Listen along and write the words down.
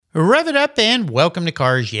Rev it up and welcome to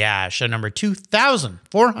Cars Yeah, show number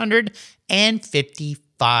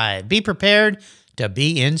 2455. Be prepared to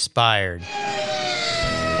be inspired.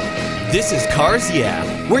 This is Cars Yeah,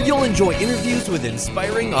 where you'll enjoy interviews with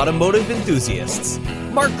inspiring automotive enthusiasts.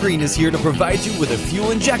 Mark Green is here to provide you with a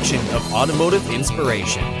fuel injection of automotive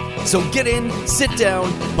inspiration. So get in, sit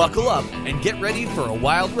down, buckle up, and get ready for a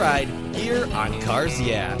wild ride here on Cars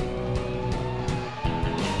Yeah.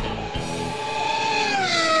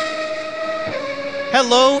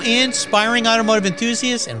 Hello, inspiring automotive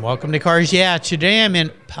enthusiasts, and welcome to Cars Yeah. Today I'm in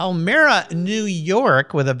Palmyra, New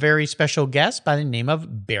York, with a very special guest by the name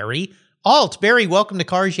of Barry Alt. Barry, welcome to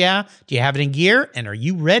Cars Yeah. Do you have it in gear, and are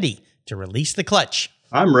you ready to release the clutch?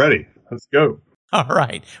 I'm ready. Let's go. All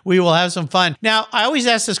right. We will have some fun. Now, I always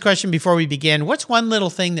ask this question before we begin. What's one little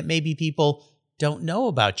thing that maybe people don't know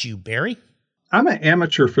about you, Barry? I'm an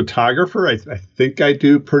amateur photographer. I think I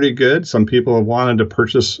do pretty good. Some people have wanted to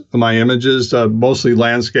purchase my images, mostly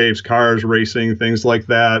landscapes, cars, racing, things like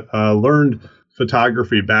that. Learned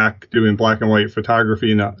photography back doing black and white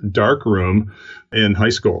photography in a darkroom in high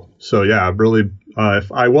school. So yeah, really, if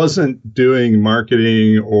I wasn't doing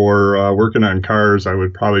marketing or working on cars, I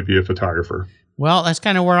would probably be a photographer. Well, that's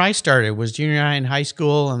kind of where I started, was junior high and high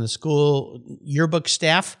school on the school yearbook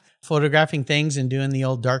staff, photographing things and doing the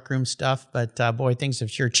old darkroom stuff. But boy, things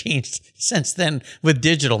have sure changed since then with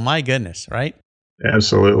digital. My goodness, right?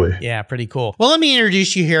 Absolutely. Yeah, pretty cool. Well, let me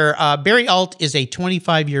introduce you here. Barry Alt is a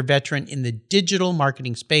 25-year veteran in the digital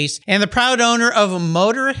marketing space and the proud owner of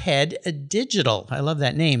Motorhead Digital. I love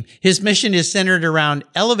that name. His mission is centered around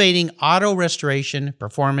elevating auto restoration,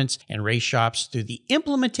 performance, and race shops through the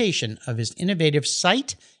implementation of his innovative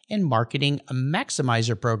site and marketing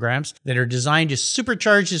maximizer programs that are designed to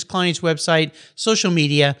supercharge his client's website, social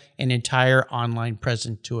media, and entire online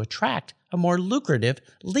presence to attract a more lucrative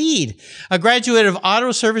lead. A graduate of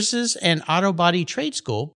auto services and auto body trade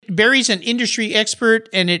school, Barry's an industry expert,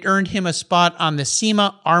 and it earned him a spot on the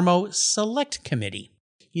SEMA ARMO Select Committee.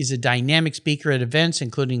 He's a dynamic speaker at events,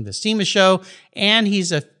 including the SEMA Show, and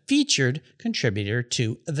he's a featured contributor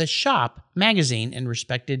to The Shop magazine and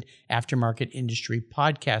respected aftermarket industry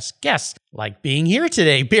podcast guests. Like being here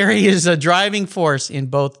today, Barry is a driving force in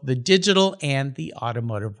both the digital and the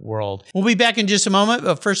automotive world. We'll be back in just a moment,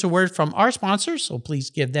 but first a word from our sponsors, so please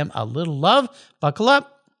give them a little love. Buckle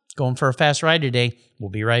up. Going for a fast ride today. We'll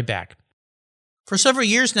be right back. For several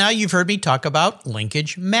years now, you've heard me talk about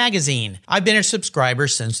Linkage Magazine. I've been a subscriber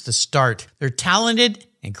since the start. Their talented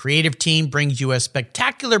and creative team brings you a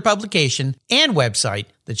spectacular publication and website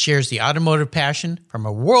that shares the automotive passion from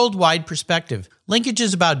a worldwide perspective. Linkage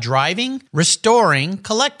is about driving, restoring,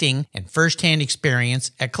 collecting, and first-hand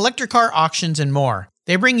experience at collector car auctions and more.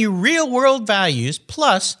 They bring you real-world values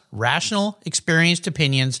plus rational, experienced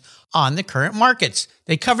opinions on the current markets.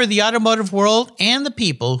 They cover the automotive world and the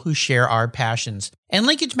people who share our passions. And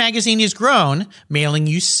Linkage Magazine has grown, mailing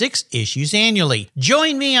you 6 issues annually.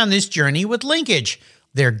 Join me on this journey with Linkage.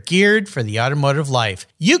 They're geared for the automotive life.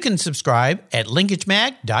 You can subscribe at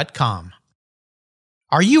linkagemag.com.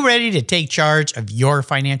 Are you ready to take charge of your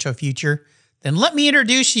financial future? Then let me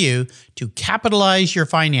introduce you to Capitalize Your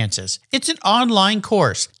Finances. It's an online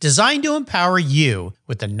course designed to empower you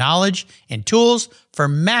with the knowledge and tools for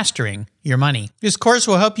mastering your money. This course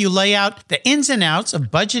will help you lay out the ins and outs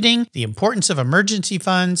of budgeting, the importance of emergency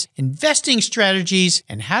funds, investing strategies,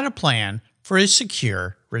 and how to plan for a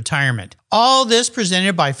secure retirement. All this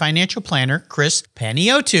presented by financial planner Chris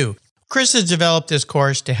Paniotu. Chris has developed this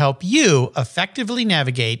course to help you effectively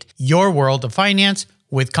navigate your world of finance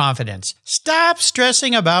with confidence. Stop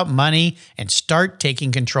stressing about money and start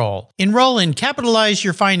taking control. Enroll in Capitalize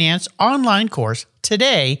Your Finance online course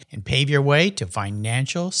today and pave your way to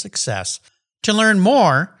financial success. To learn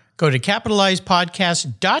more, go to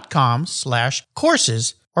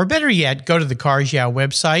capitalizepodcast.com/courses, or better yet, go to the Cars Yeah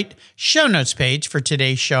website, show notes page for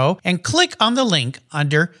today's show, and click on the link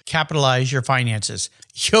under Capitalize Your Finances.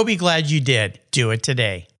 You'll be glad you did. Do it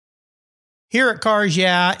today. Here at Cars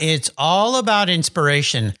Yeah, it's all about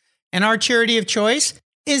inspiration, and our charity of choice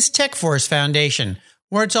is TechForce Foundation,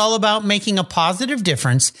 where it's all about making a positive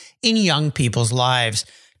difference in young people's lives.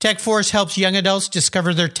 TechForce helps young adults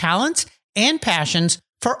discover their talents and passions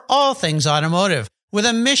for all things automotive, with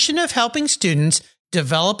a mission of helping students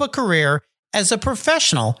develop a career as a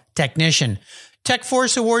professional technician.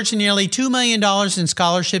 TechForce awards nearly $2 million in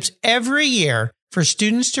scholarships every year for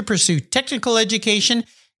students to pursue technical education,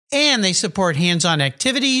 and they support hands-on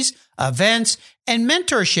activities, events, and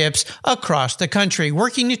mentorships across the country,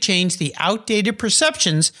 working to change the outdated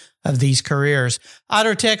perceptions of these careers.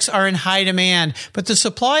 Auto techs are in high demand, but the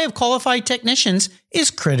supply of qualified technicians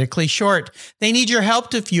is critically short. They need your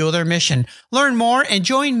help to fuel their mission. Learn more and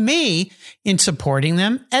join me in supporting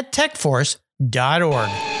them at techforce.org.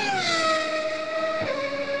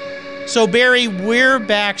 So Barry, we're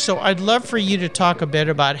back. So I'd love for you to talk a bit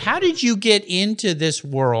about how did you get into this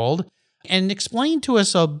world and explain to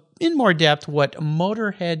us in more depth what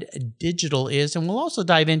Motorhead Digital is. And we'll also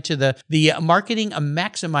dive into the marketing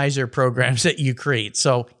maximizer programs that you create.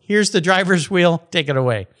 So here's the driver's wheel. Take it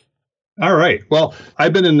away. All right. Well,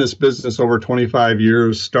 I've been in this business over 25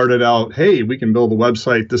 years, started out, hey, we can build a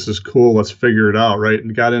website. This is cool. Let's figure it out, right?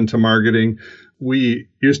 And got into marketing. We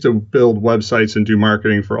used to build websites and do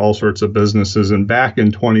marketing for all sorts of businesses. And back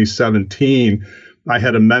in 2017, I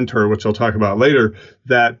had a mentor, which I'll talk about later,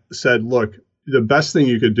 that said, look, the best thing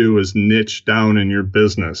you could do is niche down in your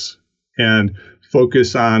business and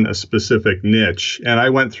focus on a specific niche. And I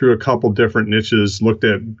went through a couple different niches, looked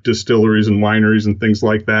at distilleries and wineries and things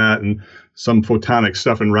like that, and some photonic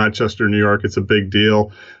stuff in Rochester, New York. It's a big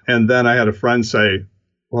deal. And then I had a friend say,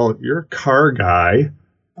 well, you're a car guy.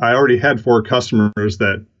 I already had 4 customers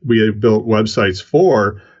that we had built websites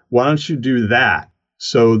for. Why don't you do that?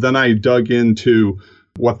 So then I dug into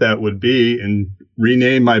what that would be and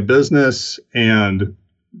renamed my business and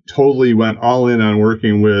totally went all in on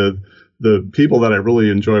working with the people that I really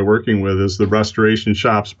enjoy working with is the restoration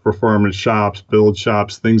shops, performance shops, build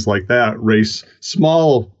shops, things like that.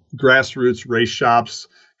 Small grassroots race shops,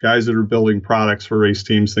 guys that are building products for race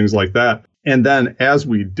teams, things like that. And then as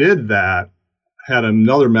we did that, had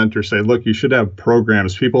another mentor say, look, you should have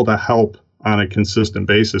programs, people to help on a consistent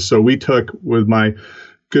basis. So we took with my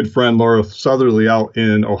good friend Laura Southerly out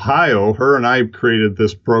in Ohio, her and I created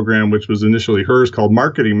this program, which was initially hers, called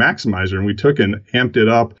Marketing Maximizer. And we took and amped it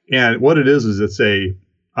up. And what it is it's a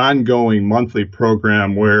ongoing monthly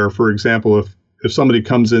program where, for example, if somebody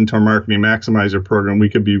comes into our Marketing Maximizer program, we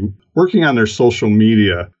could be working on their social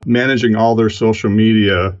media, managing all their social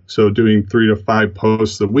media. So doing 3 to 5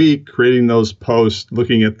 posts a week, creating those posts,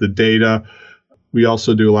 looking at the data. We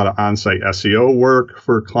also do a lot of on-site SEO work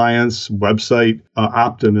for clients, website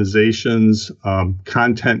optimizations,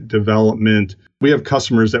 content development. We have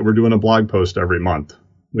customers that we're doing a blog post every month.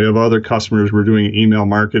 We have other customers we're doing email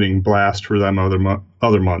marketing blast for them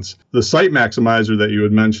other months. The Site Maximizer that you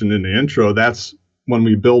had mentioned in the intro, that's when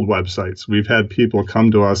we build websites. We've had people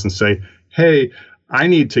come to us and say, hey, I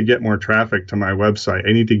need to get more traffic to my website.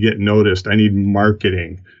 I need to get noticed. I need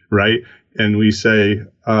marketing, right? And we say,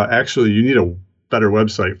 actually, you need a better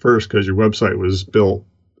website first because your website was built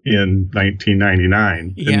in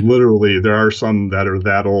 1999. Yeah. And literally there are some that are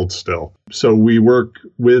that old still. So we work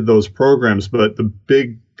with those programs, but the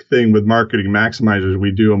big thing with Marketing Maximizers,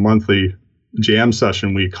 we do a monthly jam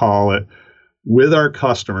session, we call it, with our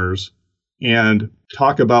customers and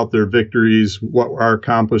talk about their victories, what our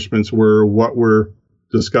accomplishments were, what we're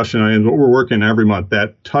discussion items, what we're working every month,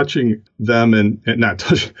 that touching them and not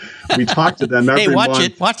touch. We talk to them every month.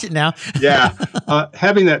 Hey, watch it now. Yeah.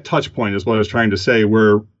 Having that touch point is what I was trying to say.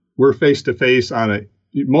 We're face to face on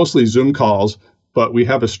mostly Zoom calls, but we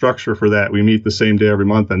have a structure for that. We meet the same day every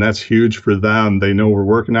month, and that's huge for them. They know we're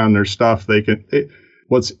working on their stuff.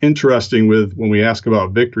 What's interesting with when we ask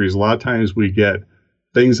about victories, a lot of times we get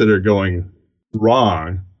things that are going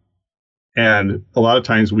wrong. And a lot of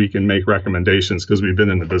times we can make recommendations because we've been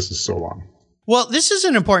in the business so long. Well, this is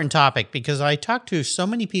an important topic because I talk to so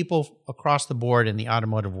many people across the board in the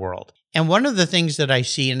automotive world. And one of the things that I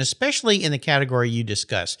see, and especially in the category you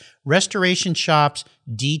discuss, restoration shops,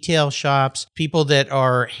 detail shops, people that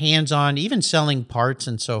are hands-on, even selling parts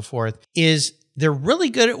and so forth, is they're really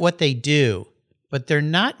good at what they do, but they're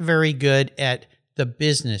not very good at the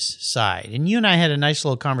business side. And you and I had a nice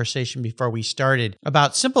little conversation before we started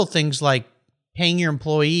about simple things like paying your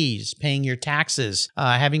employees, paying your taxes,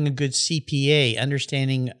 having a good CPA,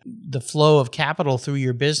 understanding the flow of capital through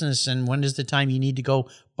your business, and when is the time you need to go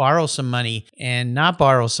borrow some money and not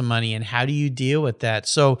borrow some money, and how do you deal with that?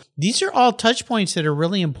 So these are all touch points that are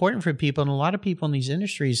really important for people, and a lot of people in these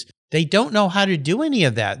industries, they don't know how to do any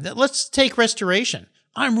of that. Let's take restoration.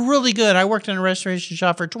 I'm really good. I worked in a restoration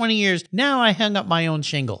shop for 20 years. Now I hung up my own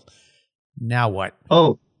shingle. Now what?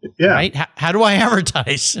 Oh, yeah. Right? How do I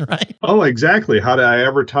advertise? Right? Oh, exactly. How do I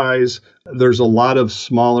advertise? There's a lot of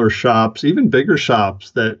smaller shops, even bigger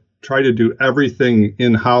shops, that try to do everything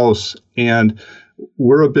in-house. And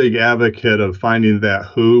we're a big advocate of finding that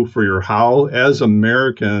who for your how. As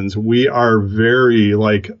Americans, we are very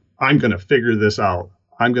like, I'm going to figure this out.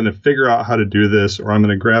 I'm going to figure out how to do this, or I'm going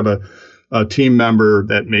to grab a team member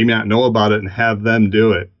that may not know about it and have them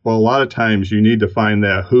do it. Well, a lot of times you need to find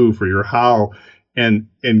that who for your how. and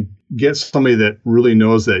get somebody that really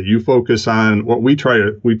knows that. You focus on what we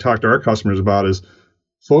talk to our customers about is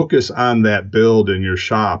focus on that build in your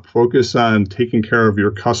shop. Focus on taking care of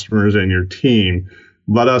your customers and your team.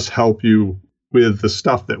 Let us help you with the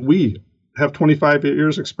stuff that we have 25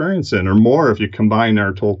 years experience in or more if you combine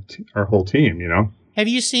our whole team, Have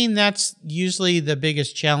you seen that's usually the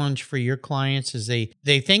biggest challenge for your clients is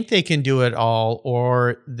they think they can do it all,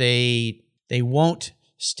 or they won't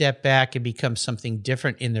step back and become something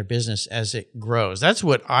different in their business as it grows. That's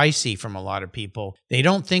what I see from a lot of people. They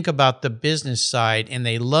don't think about the business side, and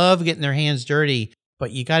they love getting their hands dirty,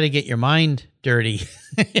 but you got to get your mind dirty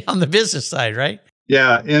on the business side, right?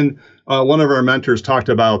 Yeah. And one of our mentors talked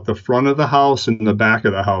about the front of the house and the back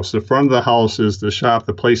of the house. The front of the house is the shop,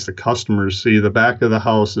 the place the customers see. The back of the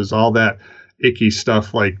house is all that icky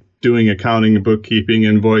stuff like doing accounting and bookkeeping,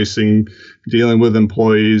 invoicing, dealing with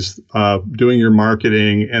employees, doing your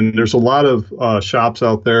marketing. And there's a lot of shops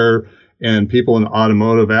out there and people in the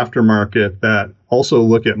automotive aftermarket that also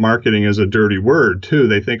look at marketing as a dirty word too.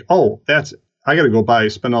 They think, I got to go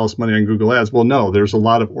spend all this money on Google Ads. Well, no, there's a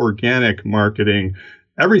lot of organic marketing.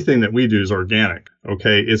 Everything that we do is organic.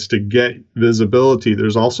 Okay. It's to get visibility.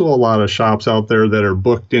 There's also a lot of shops out there that are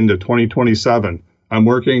booked into 2027. I'm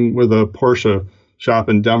working with a Porsche shop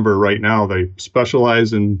in Denver right now. They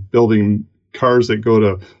specialize in building cars that go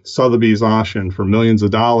to Sotheby's auction for millions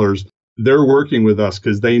of dollars. They're working with us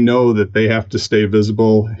because they know that they have to stay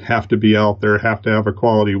visible, have to be out there, have to have a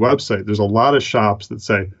quality website. There's a lot of shops that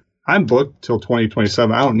say, I'm booked till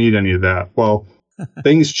 2027. I don't need any of that. Well,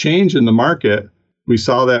 things change in the market. We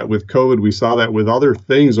saw that with COVID. We saw that with other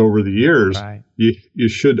things over the years. Right. You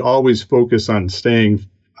should always focus on staying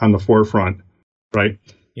on the forefront, right?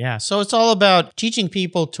 Yeah. So it's all about teaching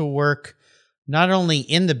people to work not only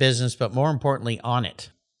in the business, but more importantly on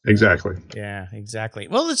it. Exactly. Yeah, exactly.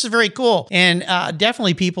 Well, this is very cool. And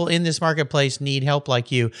definitely people in this marketplace need help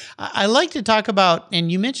like you. I like to talk about,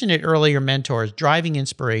 and you mentioned it earlier, mentors, driving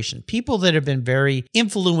inspiration, people that have been very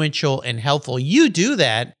influential and helpful. You do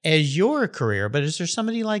that as your career, but is there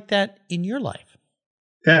somebody like that in your life?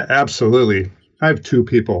 Yeah, absolutely. I have two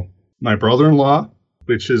people. My brother-in-law,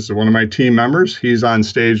 which is one of my team members. He's on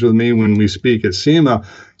stage with me when we speak at SEMA.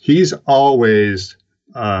 He's always...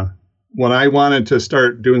 when I wanted to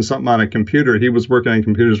start doing something on a computer, he was working on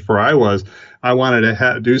computers before I was. I wanted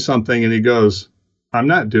to do something, and he goes, I'm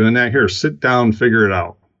not doing that. Here, sit down, figure it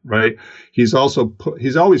out, right? He's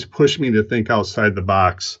always pushed me to think outside the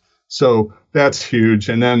box. So that's huge.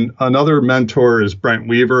 And then another mentor is Brent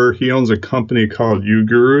Weaver. He owns a company called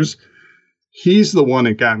UGurus. He's the one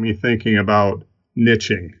that got me thinking about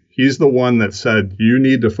niching. He's the one that said, you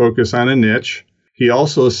need to focus on a niche. He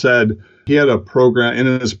also said, he had a program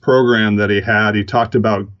in his program that he talked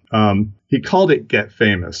about, he called it Get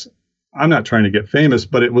Famous. I'm not trying to get famous,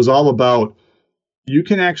 but it was all about, you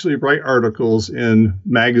can actually write articles in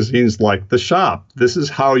magazines like The Shop. This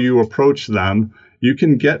is how you approach them. You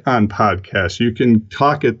can get on podcasts. You can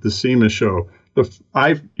talk at the SEMA show.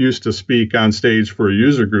 I used to speak on stage for a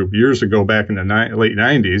user group years ago back in the late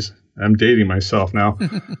 90s. I'm dating myself now,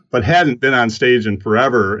 but hadn't been on stage in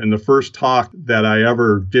forever. And the first talk that I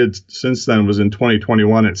ever did since then was in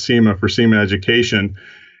 2021 at SEMA for SEMA Education,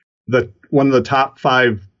 one of the top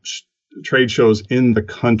 5 trade shows in the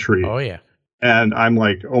country. Oh, yeah. And I'm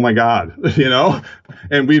like, oh, my God,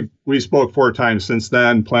 and we spoke 4 times since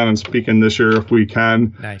then, plan on speaking this year if we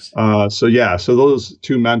can. Nice. So those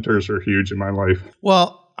 2 mentors are huge in my life.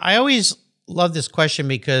 Well, I always love this question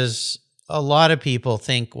because a lot of people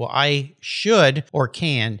think, well, I should or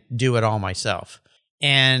can do it all myself.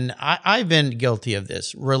 And I've been guilty of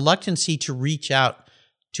this reluctancy to reach out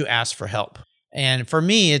to ask for help. And for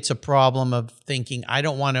me, it's a problem of thinking I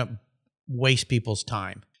don't want to waste people's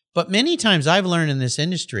time. But many times I've learned in this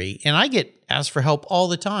industry, and I get asked for help all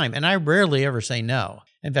the time, and I rarely ever say no.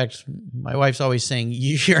 In fact, my wife's always saying,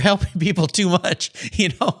 you're helping people too much,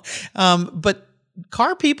 but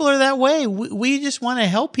car people are that way. We just want to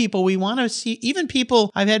help people. We want to see, even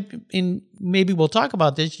people I've had maybe we'll talk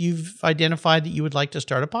about this. You've identified that you would like to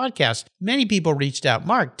start a podcast. Many people reached out.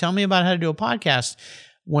 Mark, tell me about how to do a podcast.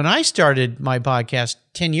 When I started my podcast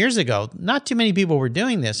 10 years ago, not too many people were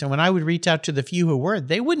doing this. And when I would reach out to the few who were,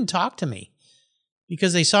 they wouldn't talk to me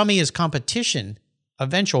because they saw me as competition,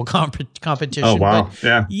 eventual competition. Oh, wow.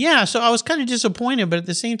 But, yeah. So I was kind of disappointed. But at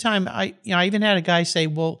the same time, I even had a guy say,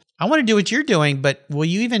 well, I want to do what you're doing, but will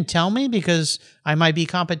you even tell me? Because I might be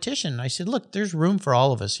competition. I said, look, there's room for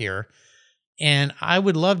all of us here. And I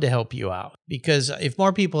would love to help you out because if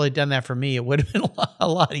more people had done that for me, it would have been a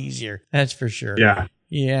lot easier. That's for sure. Yeah.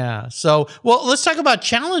 Yeah. So, well, let's talk about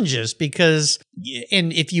challenges because,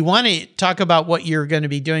 and if you want to talk about what you're going to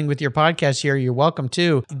be doing with your podcast here, you're welcome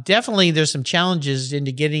to. Definitely there's some challenges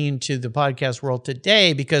into getting into the podcast world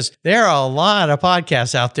today because there are a lot of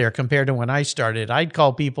podcasts out there compared to when I started. I'd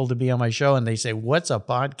call people to be on my show and they say, what's a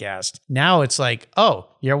podcast? Now it's like, oh,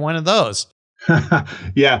 you're one of those.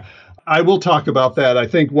 Yeah. I will talk about that. I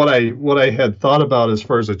think what I had thought about as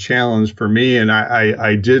far as a challenge for me, and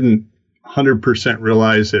I didn't 100%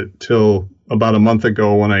 realize it till about a month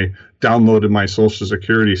ago when I downloaded my Social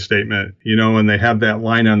Security statement, and they have that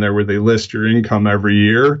line on there where they list your income every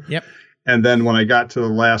year. Yep. And then when I got to the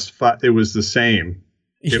last five, it was the same.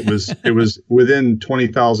 It was within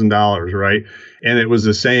 $20,000, right? And it was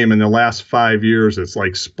the same in the last 5 years. It's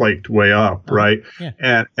like spiked way up, right?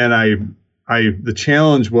 Yeah. And the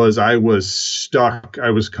challenge was I was stuck.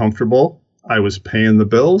 I was comfortable. I was paying the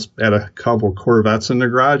bills, had a couple Corvettes in the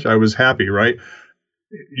garage. I was happy, right?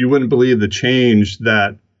 You wouldn't believe the change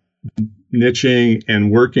that niching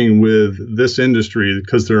and working with this industry,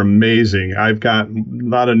 because they're amazing. I've got a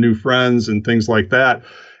lot of new friends and things like that.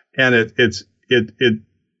 And it's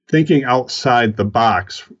thinking outside the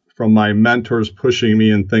box from my mentors pushing me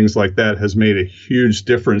and things like that has made a huge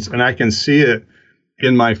difference. And I can see it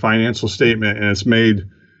in my financial statement, and it's made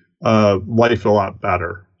life a lot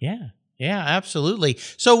better. Yeah. Yeah, absolutely.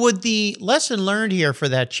 So would the lesson learned here for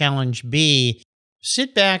that challenge be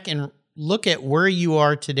sit back and look at where you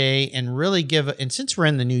are today and really and since we're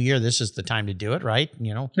in the new year, this is the time to do it, right?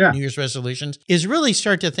 New Year's resolutions is really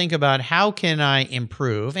start to think about how can I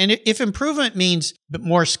improve? And if improvement means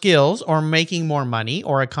more skills or making more money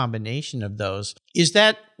or a combination of those, is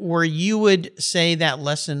that where you would say that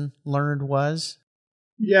lesson learned was?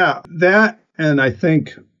 Yeah, that, and I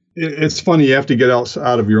think it's funny, you have to get out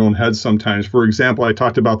of your own head sometimes. For example, I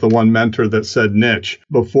talked about the one mentor that said niche.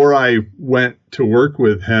 Before I went to work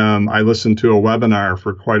with him, I listened to a webinar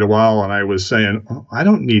for quite a while, and I was saying, I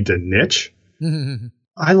don't need to niche.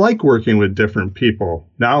 I like working with different people.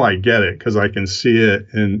 Now I get it because I can see it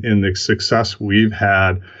in the success we've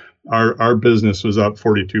had. Our business was up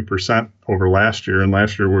 42% over last year, and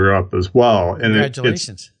last year we were up as well. And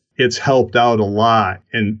congratulations. It's helped out a lot.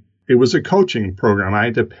 And it was a coaching program. I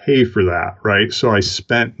had to pay for that, right? So I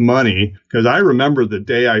spent money because I remember the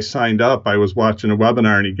day I signed up, I was watching a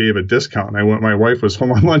webinar and he gave a discount. And my wife was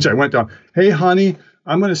home on lunch. I went down, hey, honey,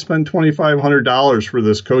 I'm going to spend $2,500 for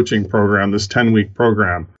this coaching program, this 10-week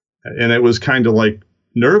program. And it was kind of like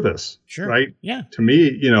nervous, sure, right? Yeah. To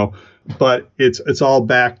me, but it's all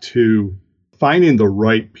back to finding the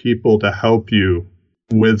right people to help you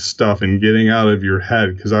with stuff and getting out of your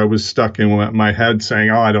head, because I was stuck in my head saying,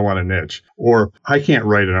 oh, I don't want to niche, or I can't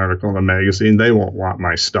write an article in a magazine. They won't want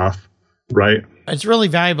my stuff, right? It's really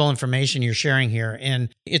valuable information you're sharing here.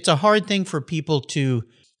 And it's a hard thing for people to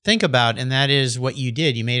think about, and that is what you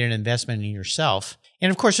did. You made an investment in yourself.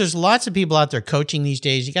 And of course, there's lots of people out there coaching these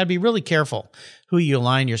days. You got to be really careful who you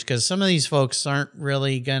align yours, because some of these folks aren't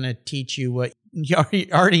really going to teach you what you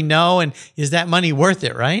already know. And is that money worth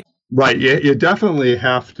it, right? Right. You definitely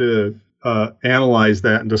have to analyze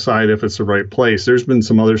that and decide if it's the right place. There's been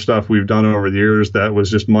some other stuff we've done over the years that was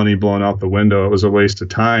just money blown out the window. It was a waste of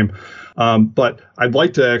time. But I'd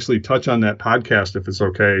like to actually touch on that podcast if it's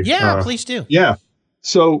okay. Yeah, please do. Yeah.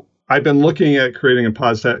 So I've been looking at creating a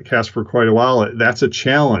podcast for quite a while. That's a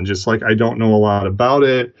challenge. It's like I don't know a lot about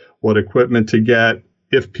it, what equipment to get,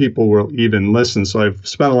 if people will even listen. So I've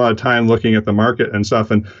spent a lot of time looking at the market and stuff.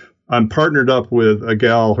 And I'm partnered up with a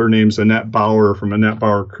gal, her name's Annette Bauer from Annette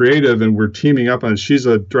Bauer Creative, and we're teaming up on, she's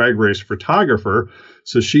a drag race photographer.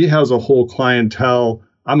 So she has a whole clientele.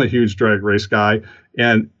 I'm a huge drag race guy,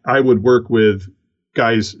 and I would work with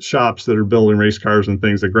guys, shops that are building race cars and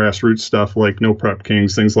things, the grassroots stuff like No Prep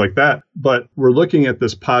Kings, things like that. But we're looking at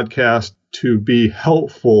this podcast to be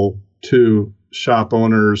helpful to shop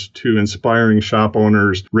owners, to inspiring shop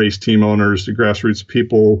owners, race team owners, to grassroots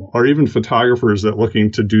people, or even photographers that looking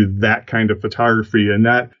to do that kind of photography. And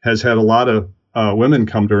that has had a lot of women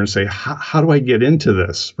come to her and say, how do I get into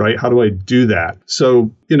this, right? How do I do that? So,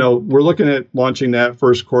 we're looking at launching that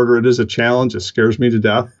first quarter. It is a challenge. It scares me to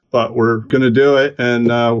death, but we're going to do it, and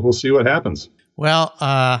we'll see what happens. Well,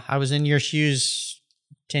 I was in your shoes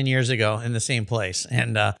 10 years ago in the same place.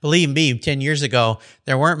 And believe me, 10 years ago,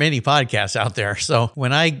 there weren't many podcasts out there. So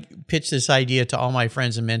when I pitched this idea to all my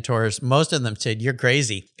friends and mentors, most of them said, you're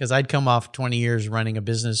crazy. Because I'd come off 20 years running a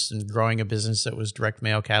business and growing a business that was direct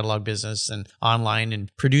mail catalog business and online and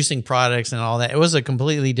producing products and all that. It was a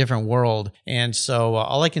completely different world. And so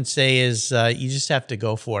all I can say is you just have to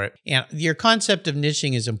go for it. And your concept of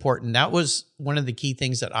niching is important. That was one of the key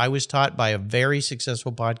things that I was taught by a very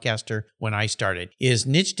successful podcaster when I started, is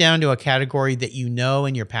niche down to a category that you know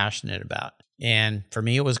and you're passionate about. And for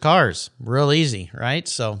me, it was cars. Real easy, right?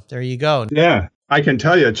 So there you go. Yeah. I can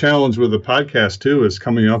tell you a challenge with the podcast, too, is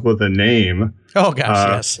coming up with a name. Oh,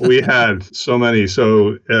 gosh, yes. We had so many.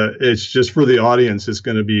 So it's just for the audience. It's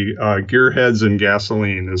going to be Gearheads and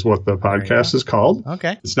Gasoline is what the podcast is called.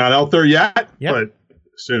 Okay. It's not out there yet, but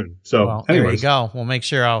soon. So well, anyways. There you go. We'll make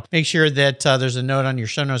sure that there's a note on your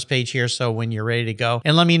show notes page here. So when you're ready to go,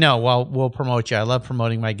 and let me know. Well, we'll promote you. I love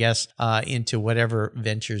promoting my guests into whatever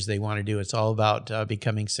ventures they want to do. It's all about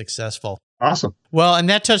becoming successful. Awesome. Well, and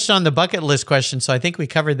that touched on the bucket list question, so I think we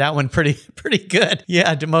covered that one pretty good.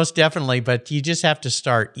 Yeah, most definitely. But you just have to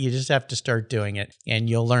start. You just have to start doing it, and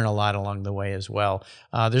you'll learn a lot along the way as well.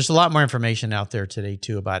 There's a lot more information out there today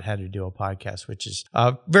too about how to do a podcast, which is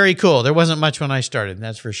very cool. There wasn't much when I started,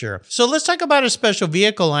 that's for sure. So let's talk about a special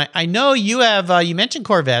vehicle. I know you have. You mentioned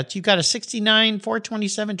Corvettes. You got a '69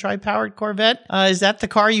 427 tri-powered Corvette. Is that the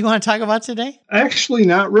car you want to talk about today? Actually,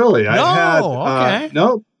 not really. Okay.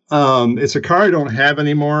 No. It's a car I don't have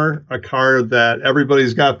anymore, a car that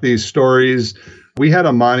everybody's got these stories. We had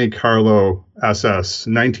a Monte Carlo SS,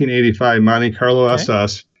 1985 Monte Carlo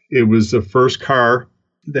SS. It was the first car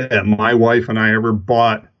that my wife and I ever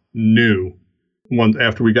bought new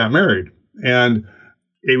after we got married. And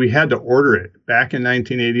we had to order it back in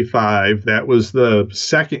 1985. That was the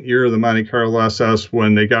second year of the Monte Carlo SS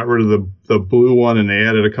when they got rid of the blue one and they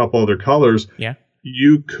added a couple other colors. Yeah.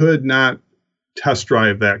 You could not test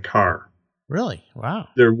drive that car. Really? Wow.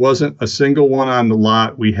 There wasn't a single one on the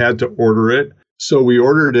lot. We had to order it. So we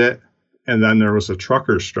ordered it, and then there was a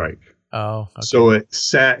trucker strike. Oh, okay. So it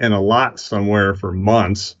sat in a lot somewhere for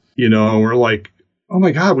months, and we're like, oh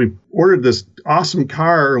my God, we ordered this awesome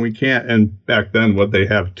car and we can't. And back then, they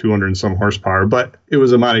have 200 and some horsepower, but it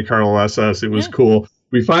was a Monte Carlo SS. It was cool.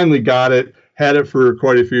 We finally got it, had it for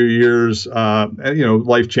quite a few years. And,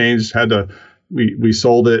 life changed, we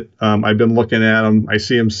sold it. I've been looking at them. I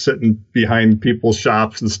see them sitting behind people's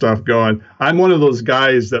shops and stuff going, I'm one of those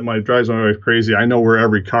guys that drives my wife crazy. I know where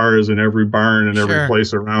every car is in every barn and every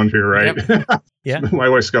place around here, right? Yep. Yeah. My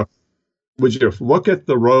wife's go, would you look at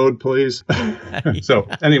the road, please? So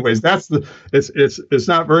anyways, it's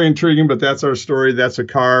not very intriguing, but that's our story. That's a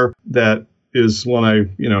car that is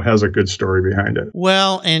one has a good story behind it.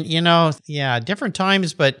 Well, and different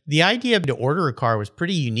times, but the idea to order a car was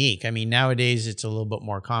pretty unique. I mean, nowadays it's a little bit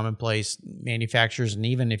more commonplace. Manufacturers, and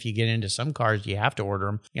even if you get into some cars, you have to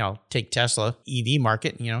order them. Take Tesla, EV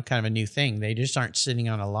market, kind of a new thing. They just aren't sitting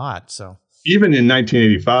on a lot. So even in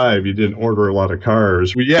 1985, you didn't order a lot of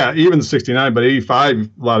cars. Even 69, but 85, a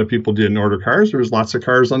lot of people didn't order cars. There was lots of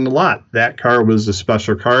cars on the lot. That car was a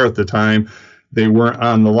special car at the time. They weren't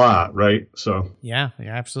on the lot, right? So yeah,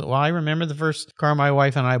 absolutely. Well, I remember the first car my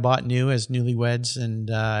wife and I bought new as newlyweds, and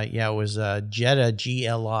it was a Jetta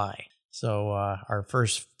GLI. So our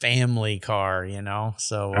first family car,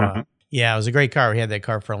 So it was a great car. We had that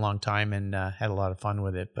car for a long time and had a lot of fun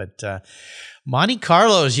with it. But Monte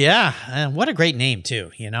Carlos, what a great name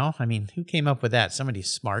too. I mean, who came up with that? Somebody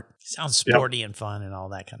smart. Sounds sporty and fun and all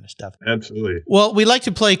that kind of stuff. Absolutely. Well, we like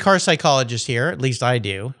to play car psychologist here. At least I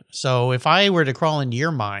do. So if I were to crawl into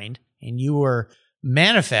your mind and you were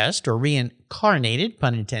manifest or reincarnated,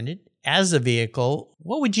 pun intended, as a vehicle,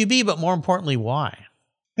 what would you be? But more importantly, why?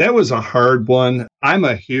 That was a hard one. I'm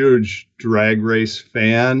a huge drag race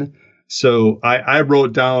fan. So I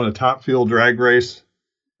wrote down a Top Fuel drag race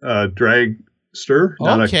dragster,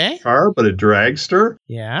 not a car, but a dragster.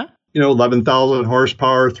 Yeah. 11,000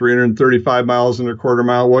 horsepower, 335 miles in a quarter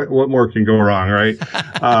mile. What more can go wrong, right?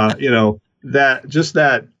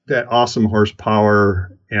 That awesome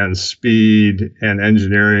horsepower and speed and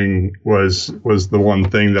engineering was the one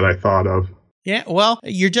thing that I thought of. Yeah, well,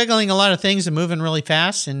 you're juggling a lot of things and moving really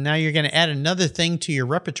fast, and now you're going to add another thing to your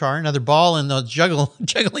repertoire, another ball in those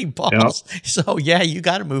juggling balls. Yep. So, you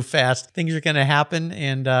got to move fast. Things are going to happen,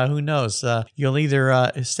 and who knows? You'll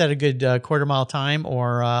either set a good quarter mile time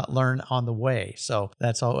or learn on the way. So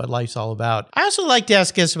that's all what life's all about. I also like to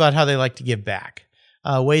ask guests about how they like to give back.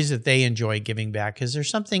 Ways that they enjoy giving back. Is there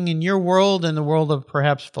something in your world, in the world of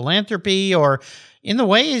perhaps philanthropy, or in the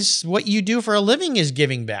ways what you do for a living is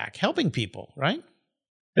giving back, helping people, right?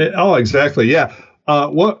 Oh, exactly. Yeah.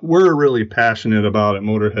 What we're really passionate about at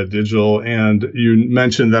Motorhead Digital, and you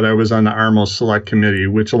mentioned that I was on the ARMO Select Committee,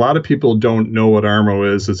 which a lot of people don't know what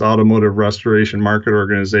ARMO is. It's Automotive Restoration Market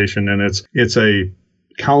Organization, and it's a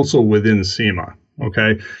council within SEMA.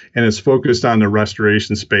 Okay. And it's focused on the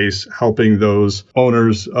restoration space, helping those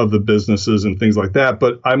owners of the businesses and things like that.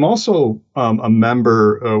 But I'm also a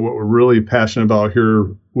member, what we're really passionate about here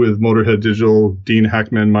with Motorhead Digital, Dean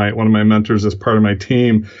Heckman, one of my mentors as part of my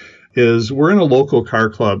team, is we're in a local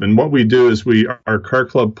car club. And what we do is our car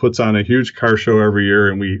club puts on a huge car show every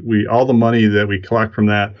year. And we all the money that we collect from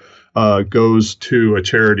that goes to a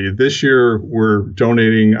charity. This year, we're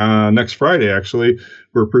donating next Friday, actually.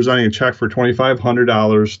 We're presenting a check for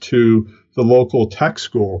 $2,500 to the local tech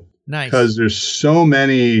school. Nice. Because there's so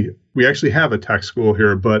many. We actually have a tech school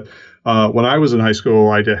here, but when I was in high school,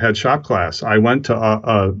 I had shop class. I went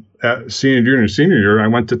to senior year, I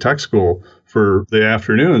went to tech school for the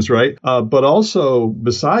afternoons, right? But also,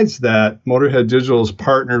 besides that, Motorhead Digital is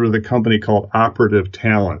partnered with a company called Operative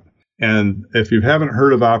Talent. And if you haven't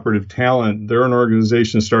heard of Operative Talent, they're an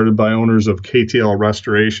organization started by owners of KTL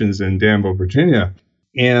Restorations in Danville, Virginia,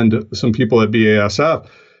 and some people at BASF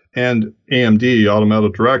and AMD,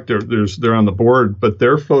 Automotive Direct. They're on the board, but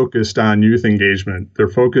they're focused on youth engagement. They're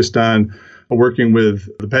focused on working with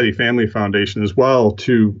the Petty Family Foundation as well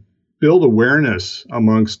to build awareness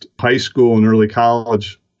amongst high school and early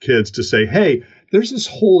college kids to say, hey, there's this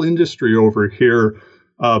whole industry over here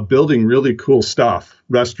building really cool stuff,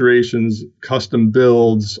 restorations, custom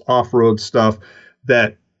builds, off-road stuff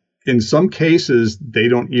that in some cases they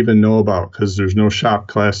don't even know about because there's no shop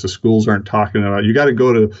class. The schools aren't talking about. You got to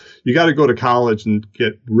go to college and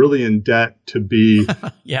get really in debt to be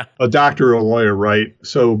a doctor or a lawyer, right?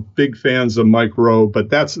 So big fans of Mike Rowe,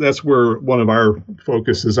 but that's where one of our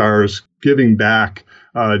focuses are, is giving back.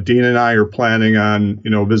 Dean and I are planning on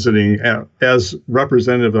visiting as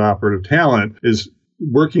representative of Operative Talent, is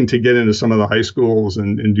working to get into some of the high schools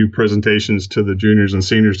and do presentations to the juniors and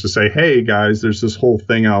seniors to say, hey guys, there's this whole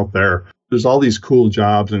thing out there. There's all these cool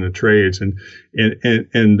jobs in the trades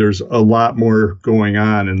and there's a lot more going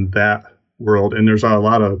on in that world. And there's a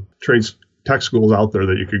lot of trades tech schools out there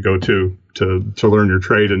that you could go to learn your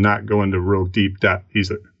trade and not go into real deep debt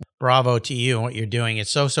either. Bravo to you and what you're doing.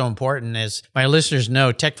 It's so important. As my listeners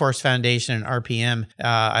know, Tech Force Foundation and RPM,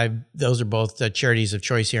 those are both the charities of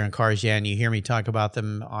choice here in Cars Yeah, and you hear me talk about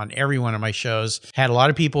them on every one of my shows. Had a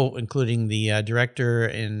lot of people, including the director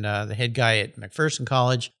and the head guy at McPherson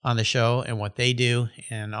College on the show and what they do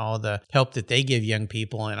and all the help that they give young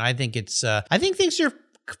people. And I think I think things are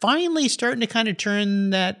finally starting to kind of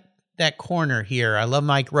turn that corner here. I love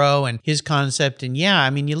Mike Rowe and his concept. And yeah, I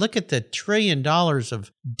mean, you look at the $1 trillion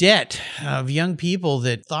of debt of young people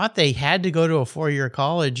that thought they had to go to a 4-year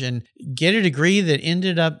college and get a degree that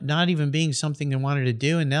ended up not even being something they wanted to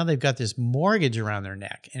do. And now they've got this mortgage around their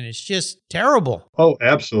neck and it's just terrible. Oh,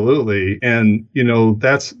 absolutely. And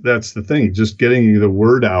that's the thing, just getting the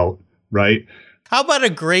word out, right? How about a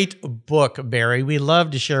great book, Barry? We love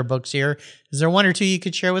to share books here. Is there one or two you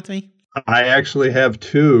could share with me? I actually have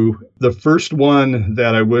two. The first one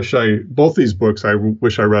that both these books I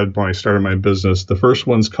wish I read when I started my business. The first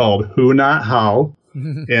one's called Who Not How,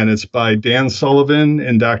 and it's by Dan Sullivan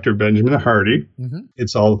and Dr. Benjamin Hardy.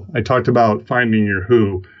 Mm-hmm. I talked about finding your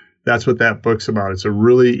who. That's what that book's about. It's a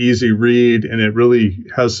really easy read, and it really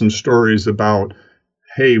has some stories about,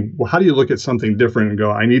 hey, well, how do you look at something different and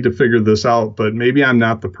go, I need to figure this out, but maybe I'm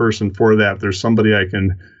not the person for that. There's somebody I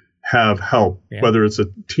can have help, whether it's a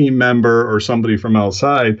team member or somebody from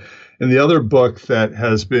outside. And the other book that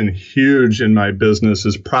has been huge in my business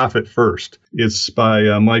is Profit First. It's by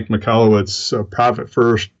Mike Michalowicz. Profit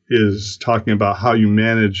First is talking about how you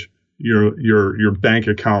manage your bank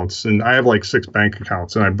accounts. And I have like 6 bank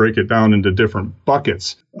accounts, and I break it down into different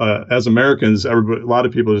buckets. As Americans, a lot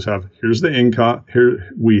of people just have, here's the income,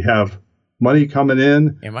 here we have money coming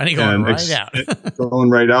in and money going right out. Going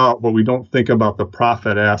right out, but we don't think about the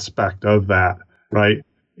profit aspect of that, right?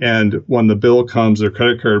 And when the bill comes, their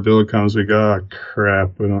credit card bill comes, we go, oh,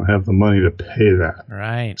 crap, we don't have the money to pay that.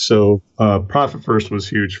 Right. So Profit First was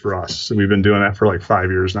huge for us. So we've been doing that for like 5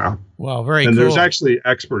 years now. Well, very cool. And there's actually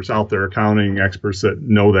experts out there, accounting experts that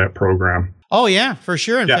know that program. Oh, yeah, for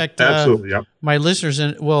sure. In fact, absolutely. Yep. my listeners,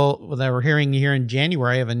 that we're hearing here in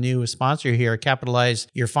January, I have a new sponsor here, Capitalize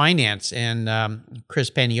Your Finance. And Chris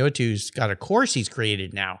Paniotu's got a course he's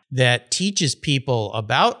created now that teaches people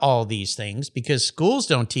about all these things because schools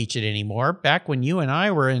don't teach it anymore. Back when you and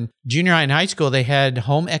I were in junior high and high school, they had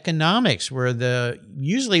home economics where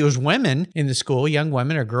usually it was women in the school, young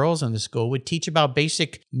women or girls in the school would teach about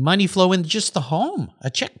basic money flow in just the home, a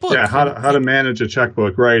checkbook. Yeah, how to manage a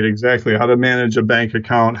checkbook, right? Exactly. How to manage a bank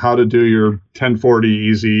account, how to do your 1040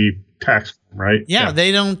 easy tax, right? Yeah,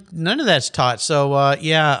 none of that's taught. So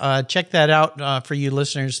check that out for you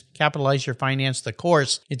listeners. Capitalize Your Finance, the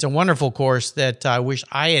course. It's a wonderful course that I wish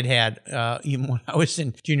I had even when I was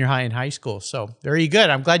in junior high and high school. So very good.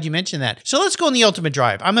 I'm glad you mentioned that. So let's go on the ultimate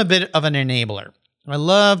drive. I'm a bit of an enabler. I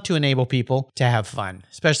love to enable people to have fun,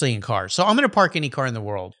 especially in cars. So I'm going to park any car in the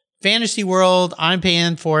world. Fantasy World, I'm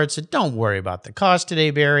paying for it, so don't worry about the cost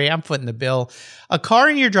today, Barry. I'm footing the bill. A car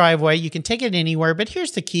in your driveway, you can take it anywhere, but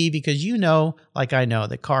here's the key, because you know, like I know,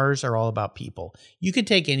 that cars are all about people. You can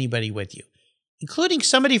take anybody with you, including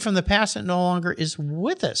somebody from the past that no longer is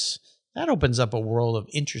with us. That opens up a world of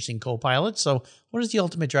interesting co-pilots. So what does the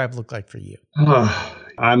ultimate drive look like for you?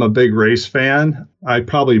 I'm a big race fan. I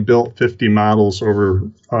probably built 50 models over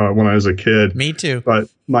when I was a kid. Me too. But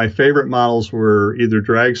my favorite models were either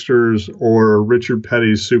dragsters or Richard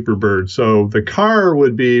Petty's Superbird. So the car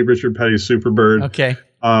would be Richard Petty's Superbird. Okay.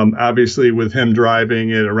 Obviously with him driving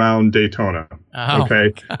it around Daytona. Oh,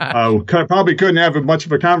 okay. Probably couldn't have much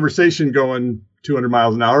of a conversation going 200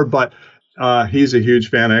 miles an hour, but he's a huge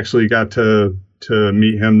fan. I actually got to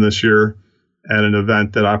meet him this year at an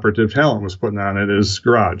event that Operative Talent was putting on at his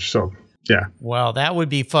garage. So, yeah. Well, that would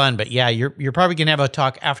be fun. But yeah, you're probably going to have a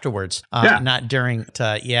talk afterwards, not during.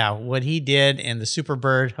 What he did and the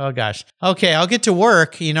Superbird. Oh, gosh. Okay, I'll get to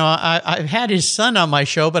work. You know, I've had his son on my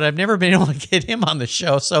show, but I've never been able to get him on the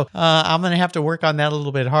show. So I'm going to have to work on that a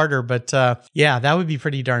little bit harder. But that would be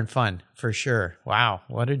pretty darn fun. For sure. Wow.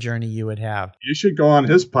 What a journey you would have. You should go on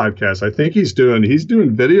his podcast. I think he's doing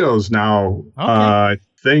videos now. Okay. I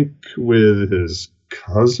think with his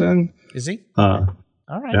cousin. Is he? All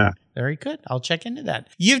right. Yeah. Very good. I'll check into that.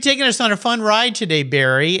 You've taken us on a fun ride today,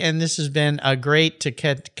 Barry, and this has been great to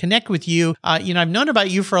connect with you. I've known about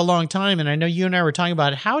you for a long time, and I know you and I were talking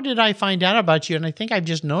about how did I find out about you, and I think I've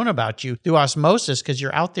just known about you through osmosis because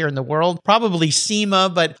you're out there in the world, probably SEMA,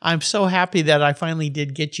 but I'm so happy that I finally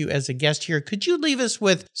did get you as a guest here. Could you leave us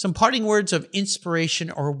with some parting words of inspiration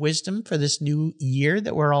or wisdom for this new year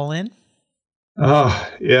that we're all in?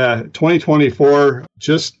 2024,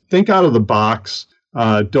 just think out of the box.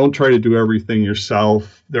 Don't try to do everything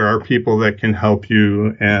yourself. There are people that can help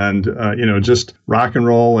you and, just rock and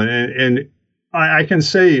roll. And I can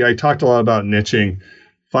say, I talked a lot about niching.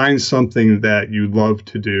 Find something that you love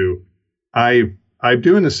to do. I'm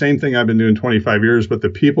doing the same thing I've been doing 25 years, but the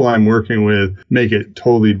people I'm working with make it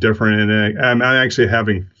totally different. And I'm actually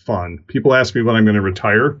having fun. People ask me when I'm going to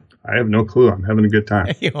retire. I have no clue. I'm having a good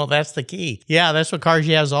time. Well, that's the key. Yeah, that's what Cars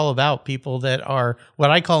Yeah is all about. People that are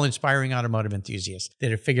what I call inspiring automotive enthusiasts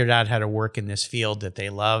that have figured out how to work in this field that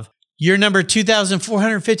they love. You're number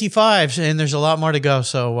 2,455, and there's a lot more to go.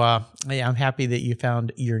 So I'm happy that you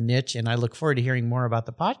found your niche, and I look forward to hearing more about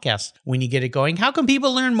the podcast when you get it going. How can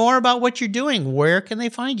people learn more about what you're doing? Where can they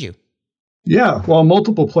find you? Yeah, well,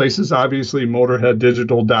 multiple places. Obviously,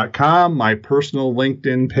 motorheaddigital.com, my personal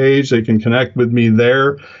LinkedIn page. They can connect with me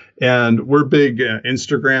there. And we're big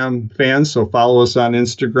Instagram fans, so follow us on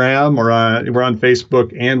Instagram or we're on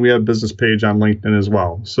Facebook, and we have a business page on LinkedIn as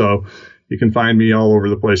well. So you can find me all over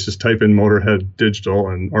the place. Just type in Motorhead Digital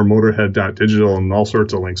or motorhead.digital and all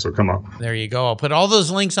sorts of links will come up. There you go. I'll put all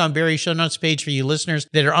those links on Barry's show notes page for you listeners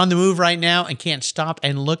that are on the move right now and can't stop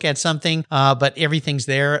and look at something. But everything's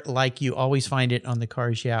there like you always find it on the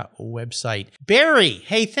Cars Yeah website. Barry,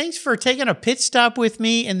 hey, thanks for taking a pit stop with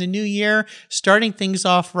me in the new year, starting things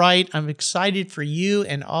off right. I'm excited for you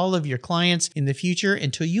and all of your clients in the future.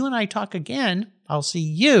 Until you and I talk again, I'll see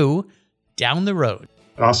you down the road.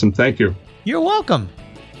 Awesome. Thank you. You're welcome.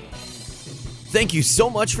 Thank you so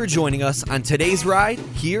much for joining us on today's ride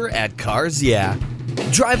here at Cars Yeah.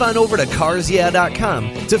 Drive on over to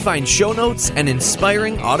carsyeah.com to find show notes and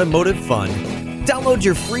inspiring automotive fun. Download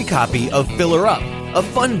your free copy of Filler Up, a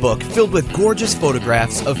fun book filled with gorgeous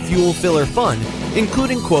photographs of fuel filler fun,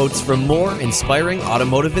 including quotes from more inspiring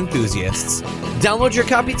automotive enthusiasts. Download your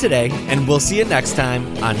copy today, and we'll see you next time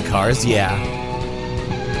on Cars Yeah.